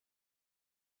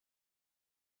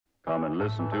Come and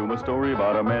listen to my story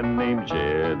about a man named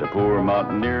Jed. A poor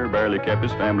mountaineer barely kept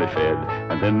his family fed.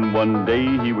 And then one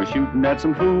day he was shooting at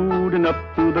some food, and up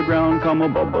through the ground come a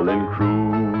bubbling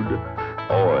crude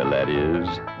oil, that is,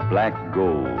 black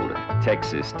gold,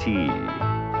 Texas tea.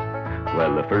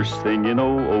 Well, the first thing you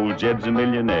know, old Jed's a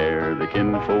millionaire. The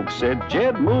kinfolks said,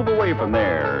 Jed, move away from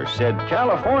there. Said,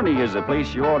 California is the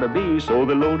place you ought to be. So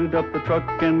they loaded up the truck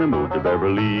and they moved to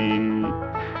Beverly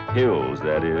Hills,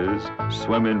 that is,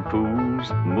 swimming pools,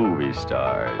 movie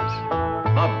stars.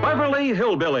 The Beverly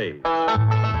Hillbilly.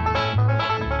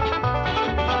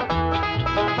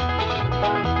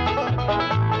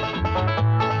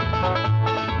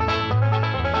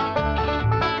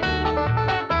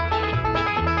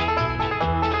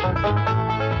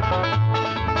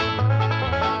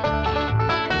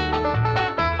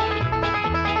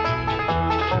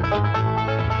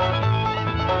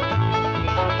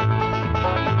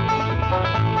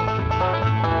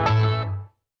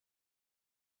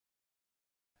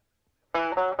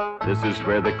 This is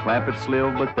where the Clampetts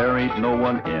live, but there ain't no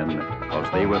one in, 'cause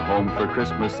they went home for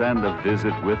Christmas and a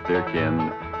visit with their kin.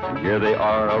 And here they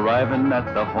are arriving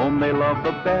at the home they love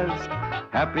the best,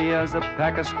 happy as a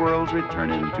pack of squirrels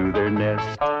returning to their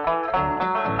nest.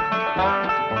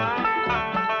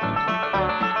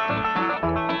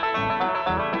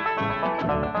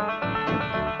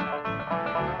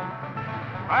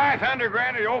 Hi, Thunder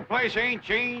Granny, the old place ain't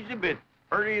changed a bit.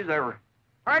 Pretty as ever.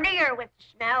 Prettier with the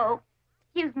snow.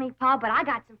 Excuse me, Pa, but I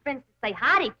got some friends to say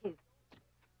howdy to.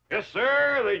 Yes,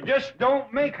 sir. They just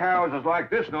don't make houses like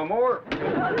this no more.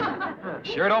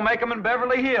 Sure don't make them in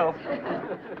Beverly Hills.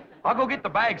 I'll go get the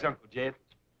bags, Uncle Jed.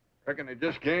 Reckon they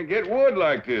just can't get wood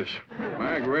like this.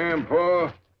 My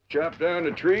grandpa chopped down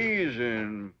the trees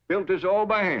and built this all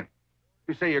by hand.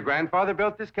 You say your grandfather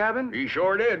built this cabin? He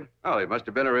sure did. Oh, he must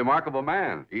have been a remarkable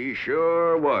man. He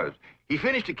sure was. He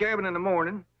finished the cabin in the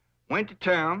morning, went to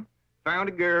town, found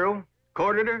a girl,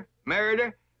 courted her, married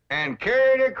her, and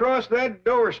carried her across that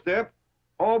doorstep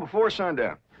all before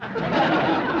sundown.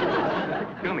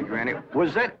 Tell me, Granny,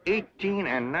 was that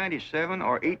 1897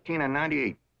 or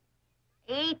 1898?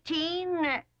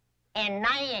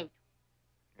 1898.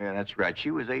 Yeah, that's right. She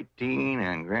was 18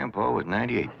 and Grandpa was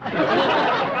 98.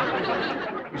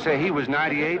 You say he was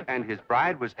 98 and his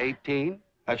bride was 18?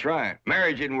 That's right.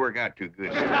 Marriage didn't work out too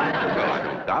good. Well, I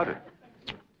don't doubt it.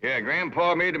 Yeah,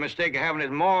 Grandpa made the mistake of having his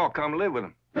ma come live with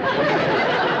him.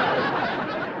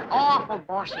 Awful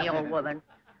bossy old woman.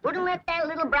 Wouldn't let that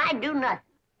little bride do nothing.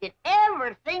 Did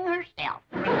everything herself.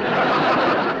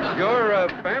 Your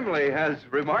family has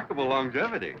remarkable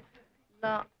longevity.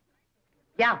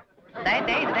 Yeah,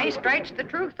 they stretched the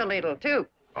truth a little, too.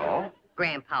 Oh?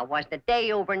 Grandpa was the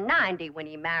day over 90 when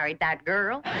he married that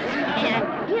girl.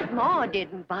 And his ma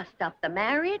didn't bust up the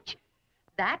marriage.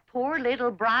 That poor little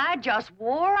bride just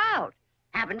wore out,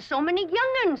 having so many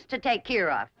young'uns to take care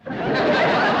of.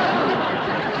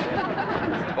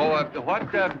 Oh,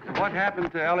 what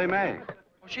happened to Elly May?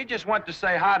 Well, she just went to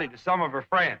say howdy to some of her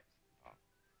friends.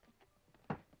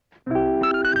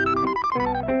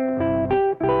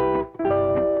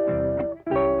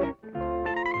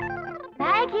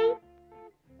 Maggie?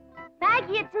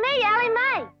 Maggie, it's me, Elly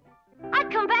May. I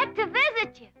come back to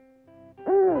visit you.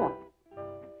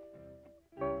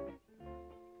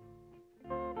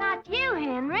 Not you,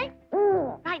 Henry.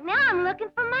 Right now I'm looking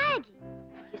for Maggie.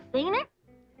 You seen her?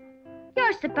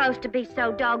 You're supposed to be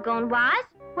so doggone wise.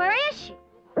 Where is she?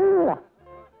 Well,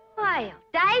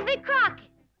 Davy Crockett.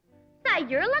 Say,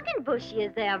 you're looking bushy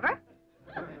as ever.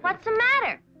 What's the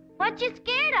matter? What you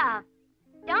scared of?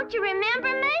 Don't you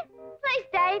remember me? Please,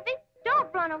 Davy,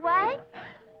 don't run away.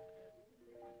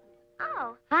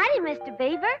 Oh, howdy, Mr.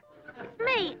 Beaver. It's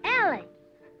me, Elly.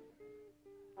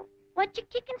 What you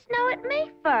kicking snow at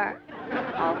me for?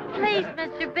 Oh, please,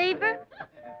 Mr. Beaver,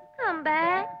 come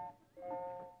back.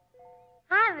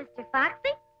 Hi, Mr.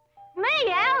 Foxy. Me,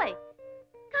 Elly.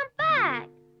 Come back.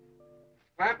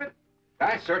 Clampett,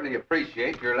 I certainly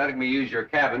appreciate your letting me use your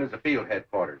cabin as a field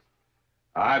headquarters.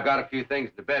 I've got a few things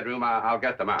in the bedroom. I'll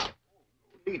get them out.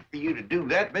 No need for you to do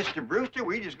that, Mr. Brewster.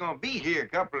 We're just gonna be here a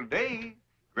couple of days.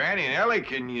 Granny and Elly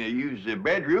can use the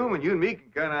bedroom, and you and me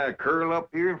can kind of curl up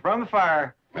here in front of the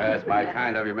fire. That's mighty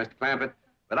kind of you, Mr. Clampett,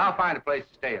 but I'll find a place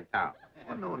to stay in town.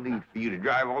 Well, no need for you to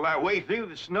drive all that way through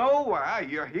the snow. Why,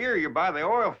 you're here, you're by the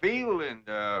oil field, and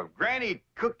Granny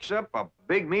cooks up a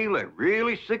big meal that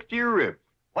really sticks to your ribs.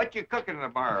 What you cooking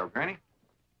tomorrow, Granny?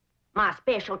 My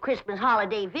special Christmas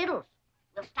holiday victuals.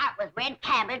 We'll start with red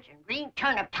cabbage and green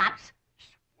turnip tops,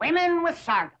 swimming with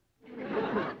sorghum.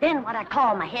 Then what I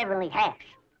call my heavenly hash.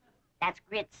 That's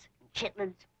grits and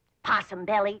chitlins, possum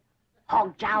belly,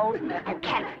 hog jowls, and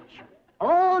catfish.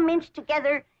 all minced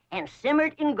together and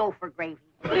simmered in gopher gravy.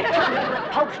 With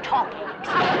post-talk eggs.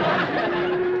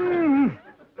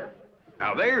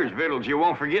 Now, there's victuals you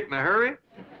won't forget in a hurry.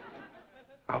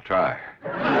 I'll try.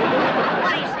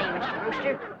 What do you say, Mr.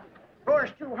 Brewster?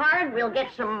 Roar's too hard, we'll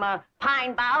get some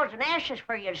pine boughs and ashes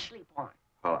for you to sleep on.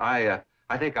 Well, I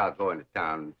think I'll go into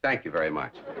town. Thank you very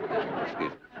much.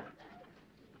 Excuse me.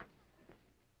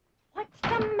 What's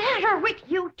the matter with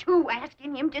you two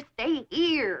asking him to stay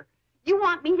here? You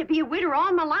want me to be a widow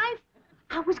all my life?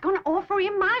 I was going to offer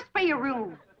him my spare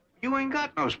room. You ain't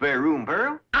got no spare room,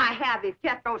 Pearl. I have if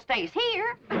Jethro stays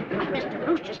here. If Mr.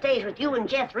 Brewster stays with you and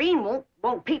Jethrine,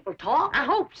 won't people talk? I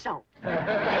hope so.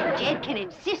 And Jed can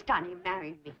insist on him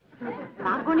marrying me.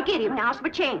 I'm going to get him. Now's my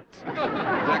chance.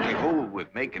 Exactly hold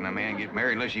with making a man get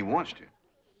married unless he wants to.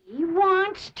 He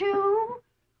wants to?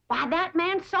 Why, that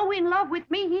man's so in love with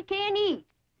me he can't eat.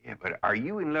 Yeah, but are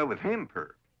you in love with him,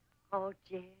 Pearl? Oh,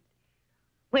 Jed,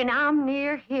 when I'm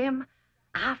near him,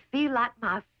 I feel like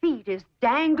my feet is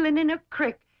dangling in a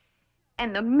creek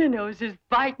and the minnows is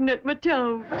biting at my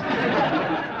toes.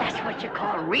 That's what you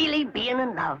call really being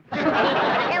in love.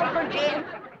 Help her, Jed.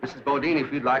 Mrs. Bodine,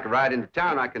 if you'd like a ride into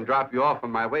town, I can drop you off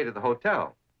on my way to the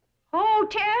hotel.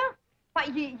 Hotel? Why,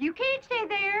 you can't stay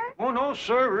there. Oh, no,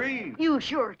 sirree. You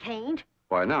sure can't.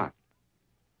 Why not?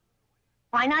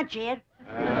 Why not, Jed?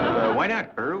 Why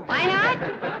not, Pearl? Why not?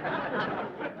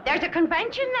 There's a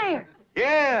convention there.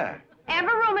 Yeah.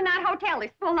 Every room in that hotel is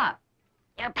full up.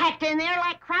 They're packed in there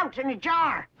like kraut in a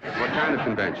jar. What kind of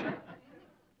convention?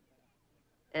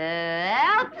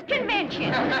 Elks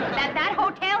convention. That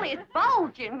hotel is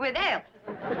bulging with elks.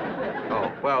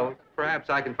 Oh, well, perhaps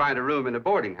I can find a room in a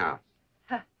boarding house.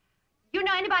 You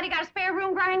know anybody got a spare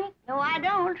room, Granny? No, I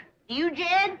don't. Do you,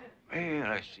 Jed? Well,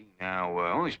 I see now.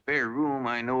 Only spare room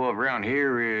I know of around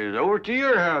here is over to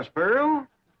your house, Pearl.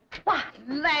 Why,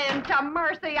 land to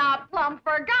mercy, I'll plumb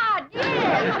for God,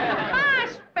 yes! My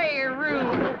spare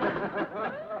room.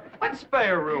 What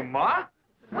spare room, Ma?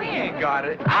 We ain't got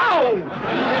it. Ow!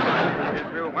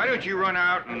 Pearl, why don't you run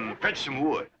out and fetch some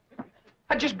wood?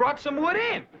 I just brought some wood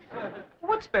in.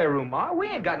 What spare room, Ma? We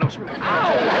ain't got no spare.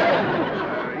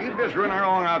 Ow! You just run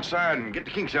along outside and get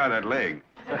the kinks out of that leg.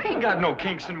 I ain't got no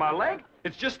kinks in my leg.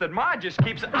 It's just that Ma just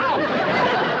keeps... Ow!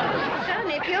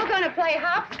 Son, if you're gonna play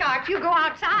hopscotch, you go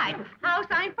outside. House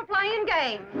ain't for playing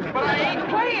games. But I ain't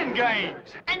playing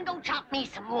games. Then go chop me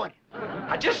some wood.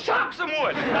 I just chopped some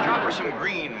wood. Chop her some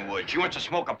green wood. She wants to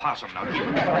smoke a possum. Now get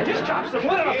it. I just chopped some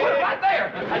wood and I put it right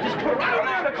there. I just put it right over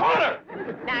there in the corner.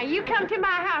 Now, you come to my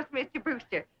house, Mr.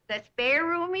 Brewster. The spare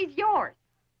room is yours.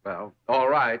 Well, all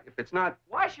right. If it's not...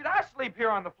 Why should I sleep here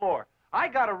on the floor? I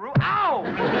got a room. Ow!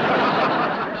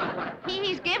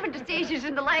 He's given to seizures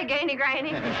in the leg, ain't he,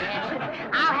 Granny?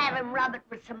 I'll have him rub it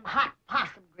with some hot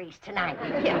possum grease tonight.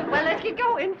 Yeah, well, let's get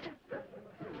going.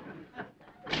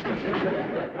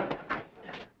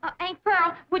 Aunt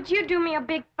Pearl, would you do me a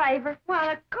big favor? Well,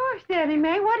 of course, Elly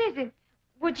May. What is it?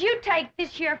 Would you take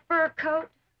this here fur coat?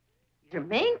 Your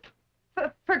mink?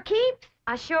 For keeps?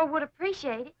 I sure would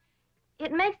appreciate it.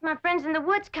 It makes my friends in the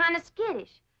woods kind of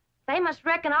skittish. They must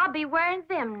reckon I'll be wearing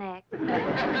them next.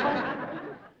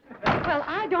 Well,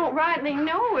 I don't rightly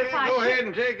know if I Go should... ahead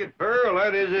and take it, Pearl.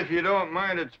 That is, if you don't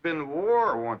mind it's been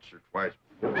war once or twice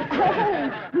before.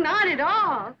 Oh, not at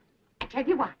all. I tell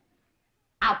you what.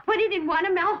 I'll put it in one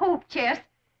of my hope chests,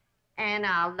 and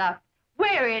I'll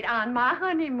wear it on my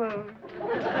honeymoon.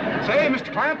 Say,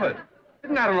 Mr. Clampett,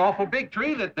 isn't that an awful big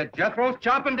tree that Jethro's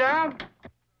chopping down?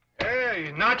 Yeah,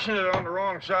 he's notching it on the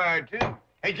wrong side, too.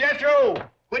 Hey, Jethro,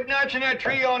 quit notching that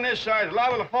tree on this side. It's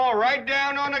liable to fall right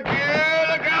down on the gear.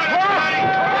 Look out,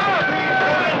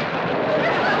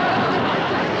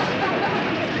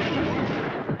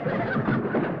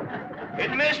 everybody!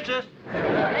 It missed us.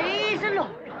 Praise the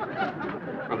Lord.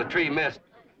 Well, the tree missed.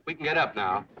 We can get up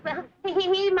now. Well,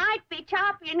 he might be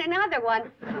chopping another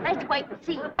one. Let's wait and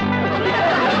see.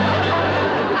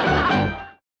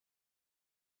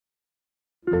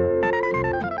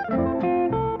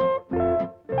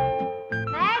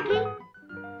 Maggie?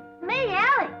 Me,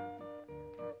 Elly.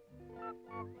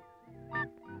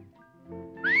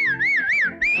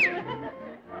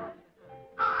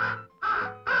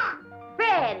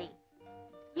 Freddie,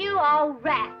 you old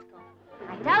rascal.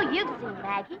 I know you've seen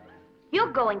Maggie.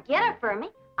 You'll go and get her for me.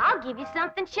 I'll give you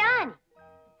something shiny.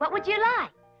 What would you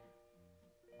like?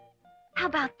 How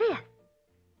about this?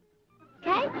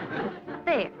 Okay?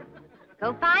 There.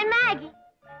 Go find Maggie.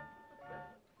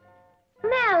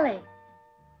 Smelly.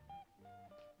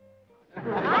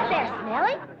 Hi there,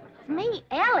 Smelly. It's me,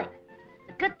 Elly. It's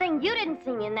a good thing you didn't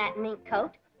see me in that mink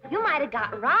coat. You might have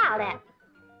gotten riled at me.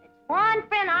 It's One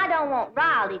friend I don't want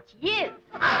riled, it's you.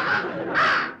 Maggie,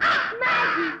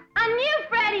 I knew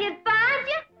Freddie would find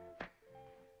you.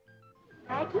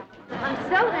 Maggie, I'm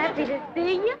so happy to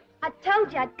see you. I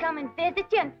told you I'd come and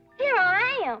visit you, and here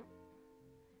I am.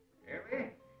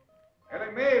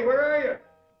 Elly May, where are you?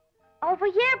 Over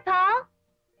here, Paul.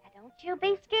 Now, don't you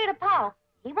be scared of Paul.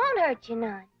 He won't hurt you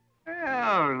none.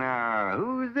 Oh, now,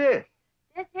 who's this?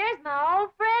 This here's my old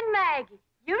friend Maggie.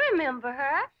 You remember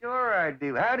her? Sure I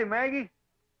do. Howdy, Maggie.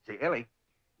 Say, Elly,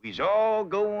 we's all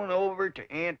going over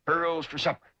to Aunt Pearl's for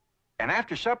supper. And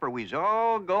after supper, we's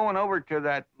all going over to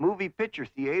that movie picture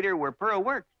theater where Pearl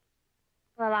works.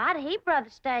 Well, I'd he'd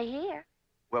rather stay here.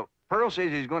 Well, Pearl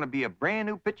says there's going to be a brand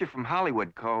new picture from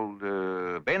Hollywood called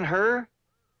Ben Hur.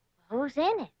 Who's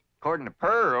in it? According to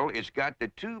Pearl, it's got the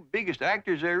two biggest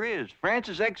actors there is,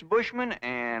 Francis X. Bushman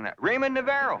and Raymond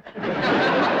Navarro.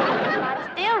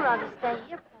 I'd still rather stay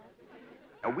here, Paul.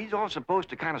 Now, we's all supposed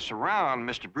to kind of surround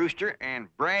Mr. Brewster and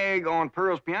brag on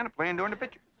Pearl's piano playing during the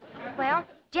picture. Well,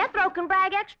 Jethro can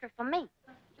brag extra for me.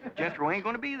 Jethro ain't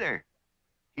going to be there.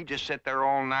 He just sat there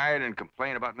all night and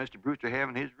complained about Mr. Brewster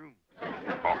having his room.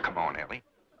 Oh, come on, Elly.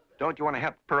 Don't you want to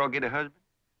help Pearl get a husband?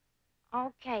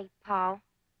 Okay, Paul.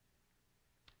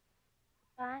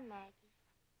 Bye, Maggie.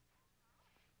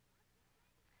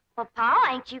 Well, Paul,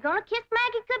 ain't you gonna kiss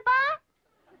Maggie goodbye?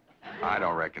 I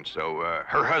don't reckon so.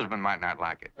 Her husband might not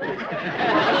like it.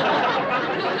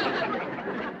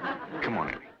 Come on,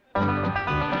 Elly.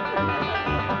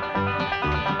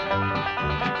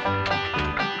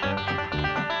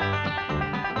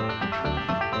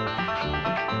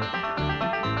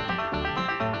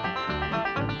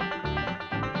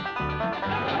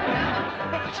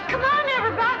 Come on,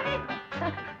 everybody.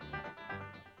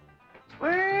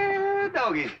 Well,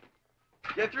 doggy.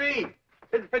 Jethrine,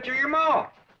 it's a picture of your ma.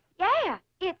 Yeah,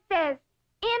 it says,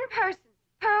 in person,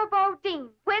 Pearl Bodine,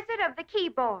 Wizard of the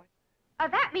Keyboard.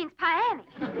 That means Piany.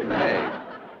 Hey,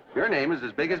 your name is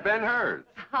as big as Ben Hur's.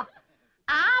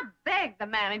 I begged the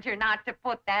manager not to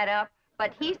put that up,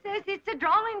 but he says it's a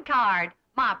drawing card.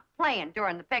 My playing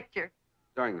during the picture.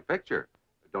 During the picture,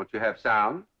 don't you have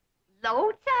sound?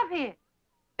 Loads of it.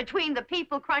 Between the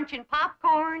people crunching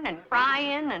popcorn and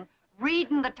crying and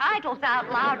reading the titles out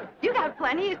loud, you got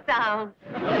plenty of sound.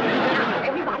 Now,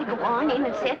 everybody go on in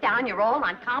and sit down. You're all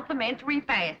on complimentary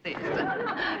passes.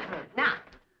 Now,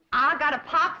 I gotta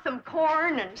pop some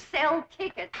corn and sell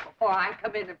tickets before I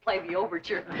come in and play the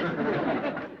overture.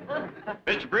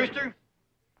 Mr. Brewster,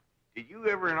 did you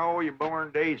ever in all your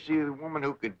born days see a woman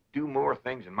who could do more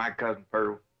things than my cousin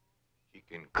Pearl? She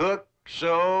can cook,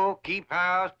 sew, keep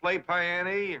house, play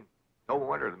piano, and no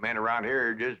wonder the men around here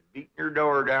are just beating her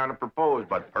door down to propose.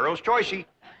 But Pearl's choicey.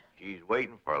 She's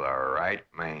waiting for the right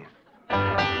man.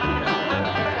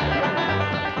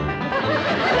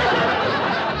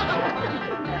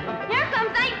 Here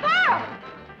comes Aunt Pearl.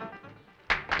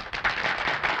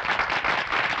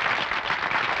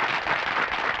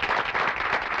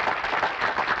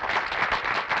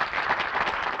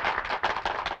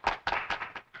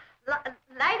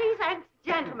 Ladies and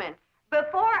gentlemen,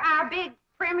 before our big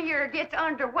premiere gets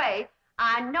underway,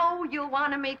 I know you'll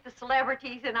want to meet the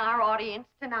celebrities in our audience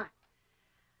tonight.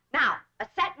 Now,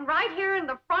 sitting right here in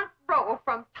the front row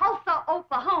from Tulsa,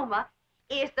 Oklahoma,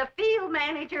 is the field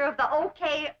manager of the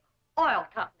OK Oil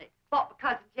Company, bought by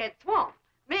Cousin Ted Swamp,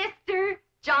 Mr.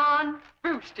 John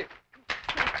Brewster.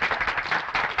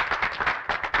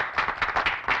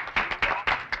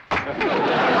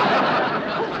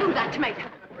 Go through that tomato.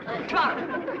 Come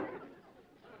on.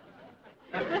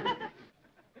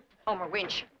 Homer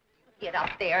Winch, get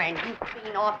up there and you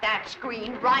clean off that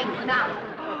screen right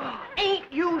now.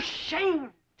 Ain't you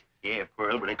ashamed? Yeah,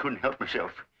 Pearl, but I couldn't help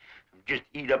myself. I'm just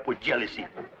eat up with jealousy.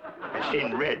 I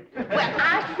seen red. Well,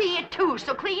 I see it too,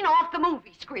 so clean off the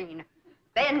movie screen.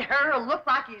 Ben Hur will look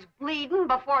like he's bleeding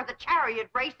before the chariot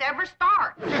race ever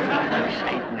starts.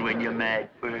 Exciting when you're mad,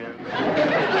 Pearl.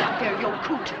 Get up there, you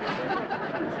coot.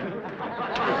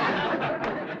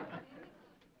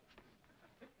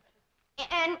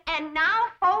 And now,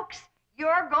 folks,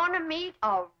 you're going to meet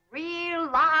a real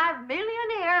live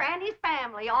millionaire and his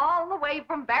family all the way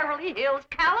from Beverly Hills,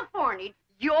 California.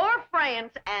 Your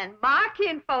friends and my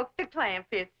kinfolk, the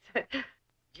Clampetts.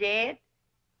 Jed,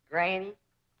 Granny,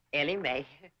 Elly May.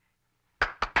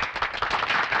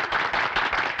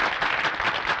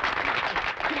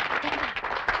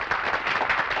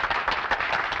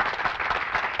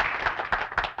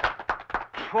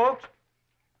 Folks,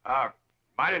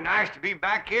 mighty nice to be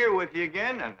back here with you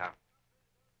again, and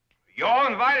you're all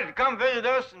invited to come visit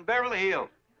us in Beverly Hills.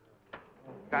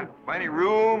 Got plenty of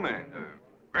room, and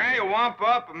Granny will wamp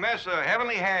up a mess of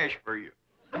heavenly hash for you.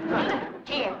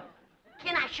 Jed,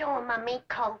 Can I show him my mink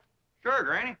coat? Sure,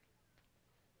 Granny.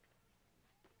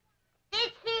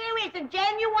 This here is a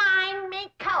genuine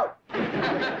mink coat.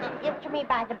 Given to me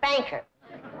by the banker.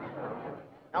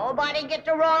 Nobody get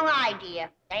the wrong idea.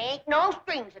 There ain't no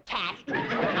strings attached.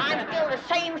 I'm still the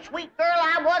same sweet girl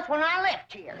I was when I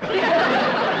left here.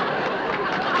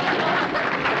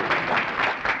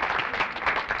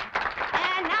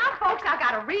 And now, folks, I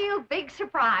got a real big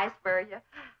surprise for you.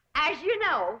 As you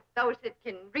know, those that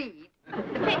can read,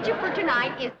 the picture for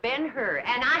tonight is Ben Hur,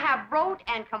 and I have wrote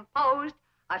and composed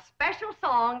a special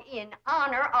song in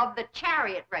honor of the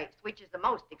chariot race, which is the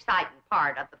most exciting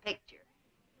part of the picture.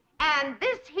 And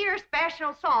this here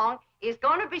special song is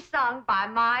going to be sung by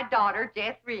my daughter,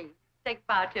 Jethrine. Think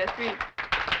about Jethrine.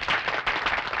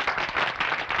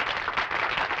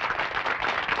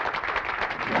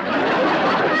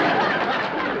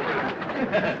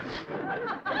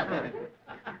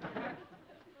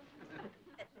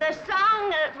 The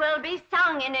song will be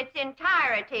sung in its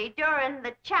entirety during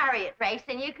the chariot race,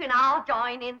 and you can all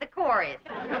join in the chorus.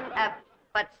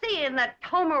 But seeing that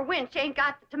Homer Winch ain't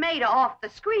got the tomato off the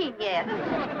screen yet,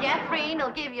 Jethrine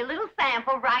will give you a little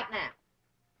sample right now.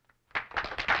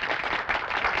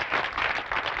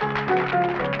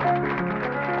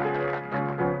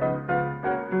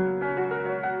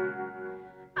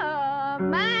 A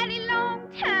mighty long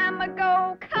time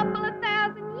ago, couple of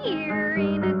thousand years,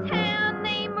 in a town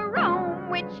named Rome,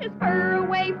 which is far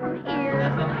away from here,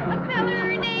 a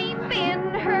feller named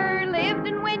Ben Hur lived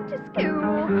and went to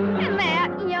school, and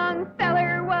that young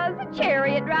feller was a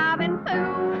chariot driving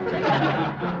fool.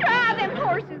 Drive them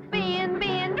horses, Ben,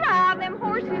 Ben, drive them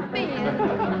horses, Ben.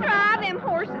 Drive them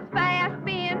horses fast,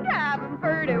 Ben, drive them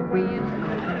for to win.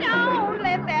 Don't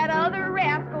let that other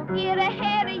rascal get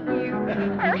ahead of you,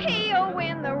 or he'll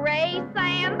win the race,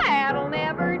 and that'll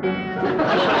never do.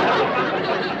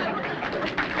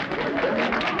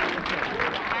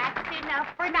 That's enough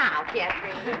for now,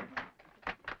 Jethrine.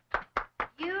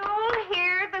 You'll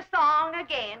hear the song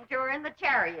again during the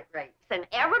chariot race, and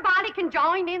everybody can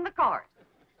join in the chorus.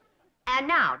 And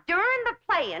now, during the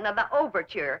playing of the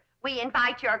overture, we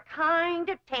invite your kind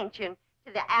attention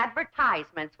to the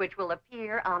advertisements which will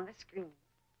appear on the screen.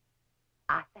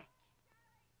 I thank you.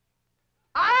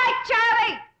 All right,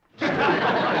 Charlie!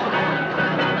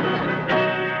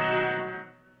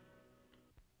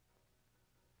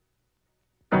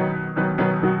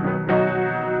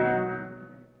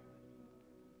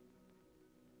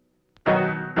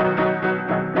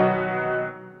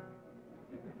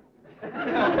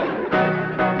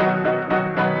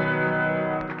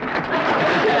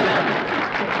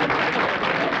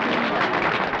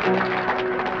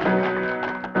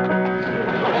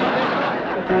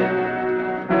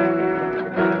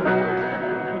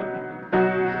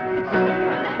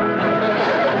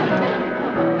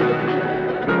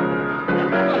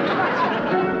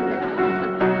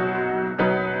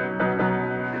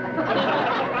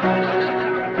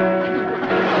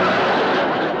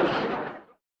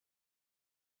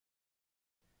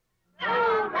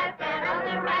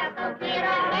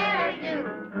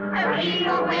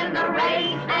 He'll win the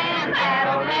race, and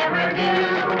that'll never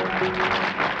do.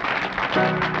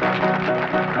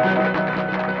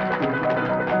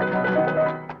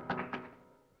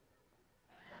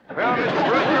 Well, Mr.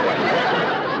 Brewster,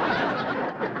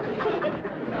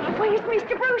 Where's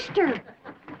Mr. Brewster?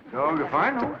 dog, you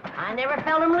find him? I never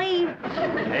felt him leave.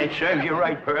 That serves you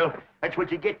right, Pearl. That's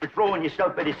what you get for throwing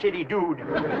yourself at a city dude.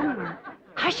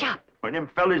 Hush up. Well, them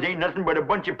fellas ain't nothing but a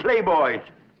bunch of playboys.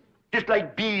 Just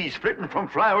like bees flitting from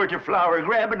flower to flower,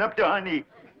 grabbing up the honey.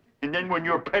 And then when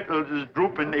your petals is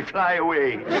drooping, they fly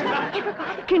away.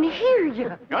 Everybody can hear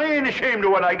you. I ain't ashamed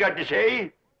of what I got to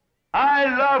say. I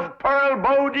love Pearl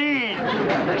Bodine.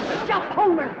 Hush up,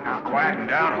 Homer. Now, quieten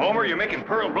down, Homer. You're making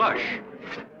Pearl blush.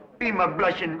 Be my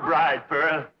blushing bride,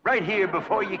 Pearl. Right here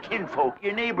before your kinfolk,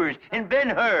 your neighbors, and Ben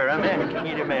Hur. I'm asking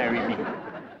you to marry me.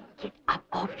 Get up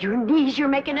off your knees. You're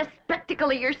making a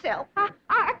spectacle of yourself.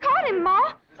 I caught him,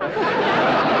 Ma. I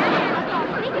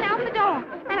was sneaking out the door,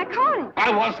 and I caught him.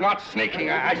 I was not sneaking.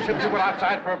 I simply went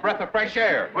outside for a breath of fresh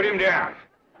air. Put him down.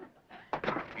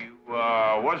 You,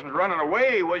 wasn't running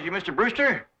away, was you, Mr.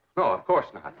 Brewster? No, of course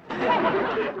not.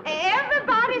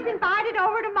 Everybody's invited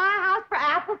over to my house for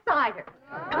apple cider.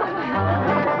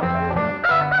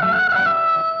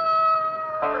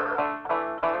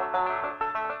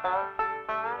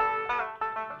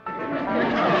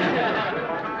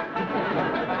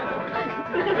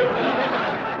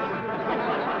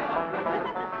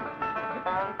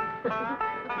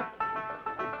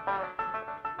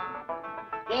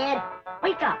 Jed,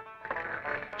 wake up.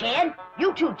 Jed,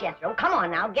 you too, Jethro. Come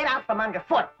on now, get out from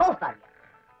underfoot, both of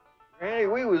you.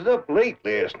 we was up late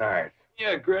last night.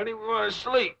 Yeah, Granny, we want to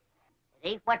sleep. It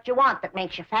ain't what you want that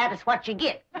makes you fat, it's what you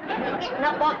get. Getting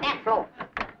up off that floor.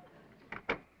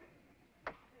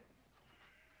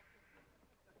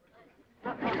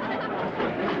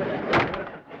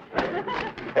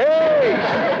 Hey!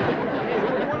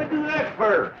 What do you want to do that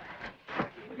for?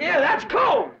 Yeah, that's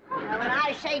cold. Now, when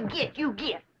I say get, you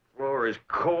get. Floor is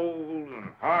cold and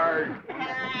hard.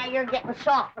 You're getting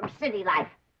soft from city life.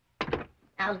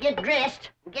 Now get dressed,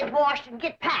 and get washed, and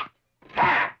get packed.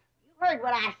 Packed? You heard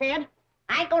what I said.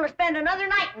 I ain't gonna spend another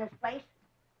night in this place.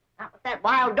 Not with that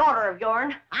wild daughter of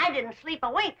yourn. I didn't sleep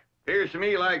a wink. Appears to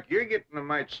me like you're getting a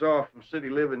mite soft from city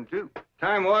living, too.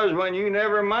 Time was when you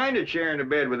never minded sharing a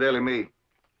bed with Elly May.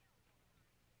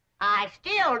 I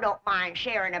still don't mind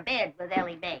sharing a bed with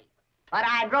Elly May. But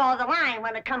I draw the line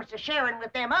when it comes to sharing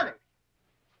with them others.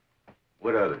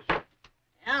 What others?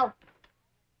 Well,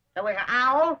 there was an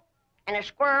owl, and a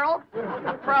squirrel,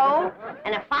 a crow,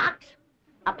 and a fox,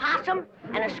 a possum,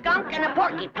 and a skunk, and a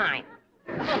porcupine.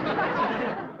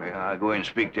 Well, I'll go in and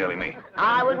speak to Elly May.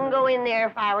 I wouldn't go in there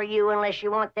if I were you unless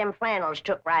you want them flannels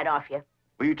took right off you.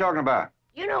 What are you talking about?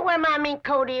 You know where my mink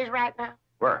coat is right now?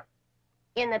 Where?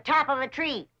 In the top of a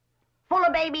tree, full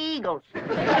of baby eagles.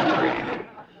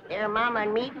 Their mama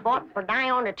and me fought for nigh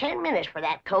on to 10 minutes for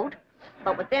that coat.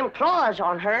 But with them claws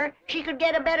on her, she could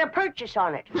get a better purchase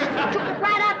on it. Took it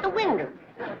right out the window.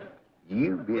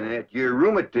 You've been at your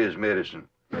rheumatism medicine.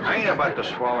 I ain't about to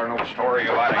swallow no story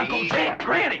about Uncle uneasy. Jack,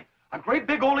 Granny, a great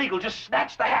big old eagle just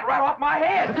snatched the hat right off my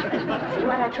head. See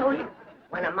what I told you?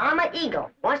 When a mama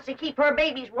eagle wants to keep her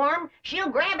babies warm, she'll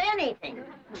grab anything.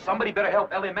 Somebody better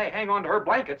help Elly May hang on to her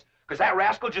blankets, because that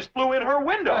rascal just flew in her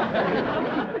window.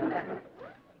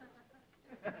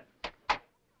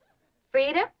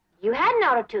 Frida, you hadn't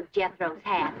ought to took Jethro's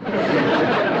hat.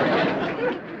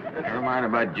 Never mind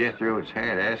about Jethro's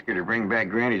hat. Ask her to bring back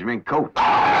Granny's mink coat.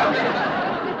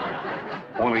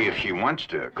 Only if she wants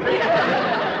to.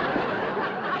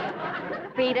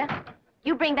 Frida,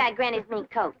 you bring back Granny's mink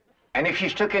coat. And if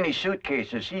she's took any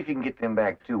suitcases, see if you can get them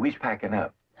back, too. We's packing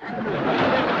up.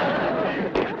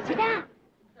 Sit down.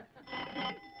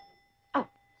 Oh,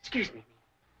 excuse me.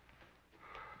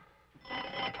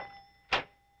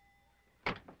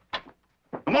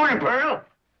 Good morning, Pearl.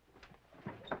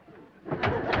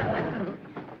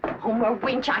 Homer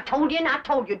Winch, I told you and I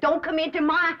told you, don't come into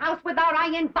my house without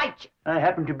I invite you. I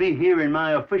happen to be here in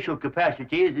my official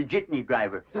capacity as a jitney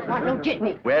driver. You want no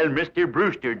jitney? Well, Mr.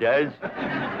 Brewster does.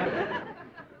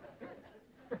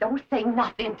 Don't say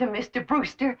nothing to Mr.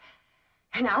 Brewster,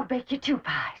 and I'll bake you 2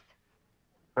 pies.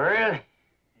 Pearl,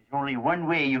 there's only one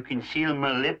way you can seal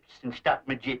my lips and stop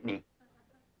my jitney.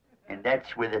 And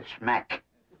that's with a smack.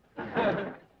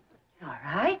 All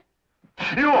right.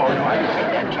 No, I didn't say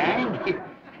that kind.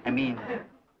 I mean,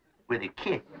 with a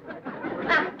kiss.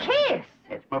 A kiss?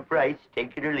 That's my price.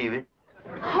 Take it or leave it.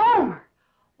 Homer,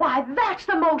 why, that's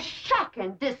the most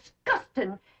shocking,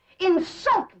 disgusting,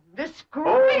 insulting,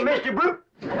 disgraceful... Oh, Mr. Brewster!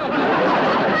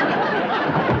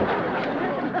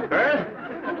 Pearl?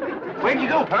 Where'd you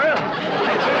go, Pearl?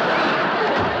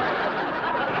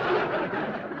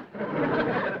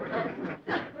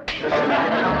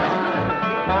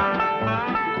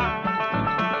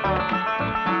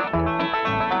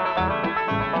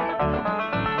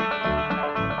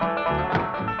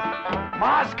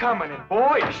 Ma's coming, and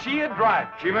boy, is she a driver.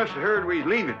 She must have heard we was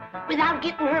leaving. Without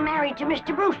getting her married to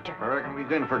Mr. Brewster. I reckon we's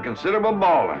in for considerable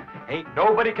bawling. Ain't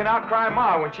nobody can outcry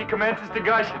Ma when she commences to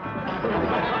gushing.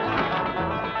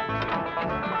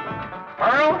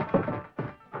 Pearl?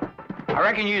 I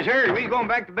reckon you's heard we's going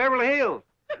back to Beverly Hills.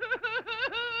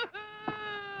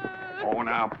 Oh,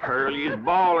 now, Pearl, you's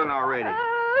bawling already.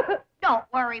 Don't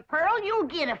worry, Pearl. You'll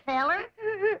get a feller.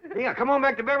 Yeah, come on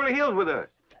back to Beverly Hills with us.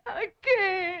 I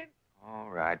can't. All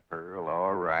right, Pearl,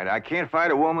 all right. I can't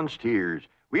fight a woman's tears.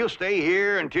 We'll stay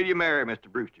here until you marry Mr.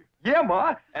 Brewster. Yeah,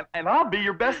 Ma, and I'll be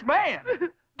your best man.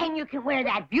 And you can wear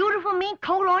that beautiful mink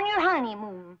coat on your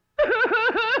honeymoon.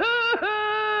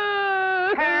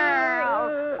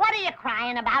 Pearl, what are you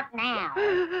crying about now?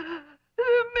 The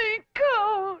mink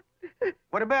coat.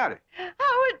 What about it?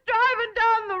 I was driving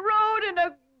down the road and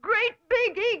a great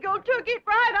big eagle took it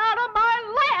right out of my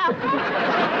lap.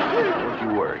 Don't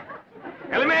you worry.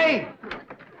 Elly May!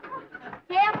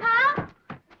 Yeah, Pa?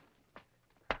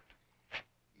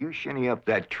 You shinny up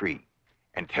that tree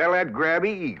and tell that grabby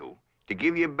eagle to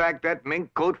give you back that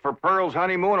mink coat for Pearl's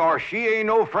honeymoon, or she ain't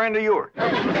no friend of yours.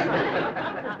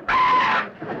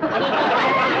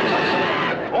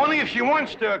 Only if she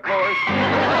wants to, of course.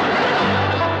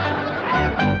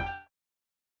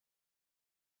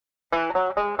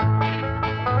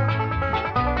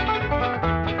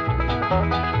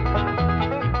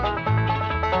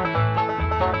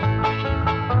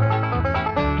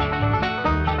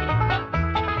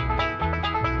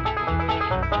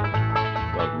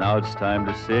 Now it's time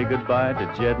to say goodbye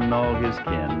to Jed and all his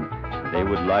kin. They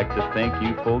would like to thank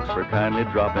you folks for kindly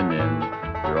dropping in.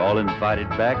 You're all invited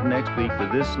back next week to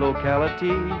this locality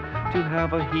to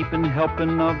have a heaping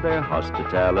helping of their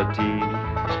hospitality.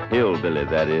 Hillbilly,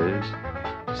 that is.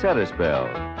 Set a spell.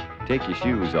 Take your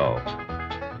shoes off.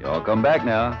 Y'all come back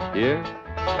now. Here.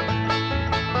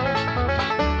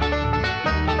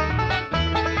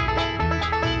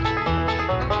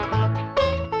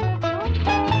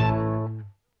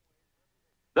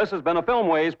 This has been a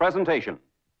Filmways presentation.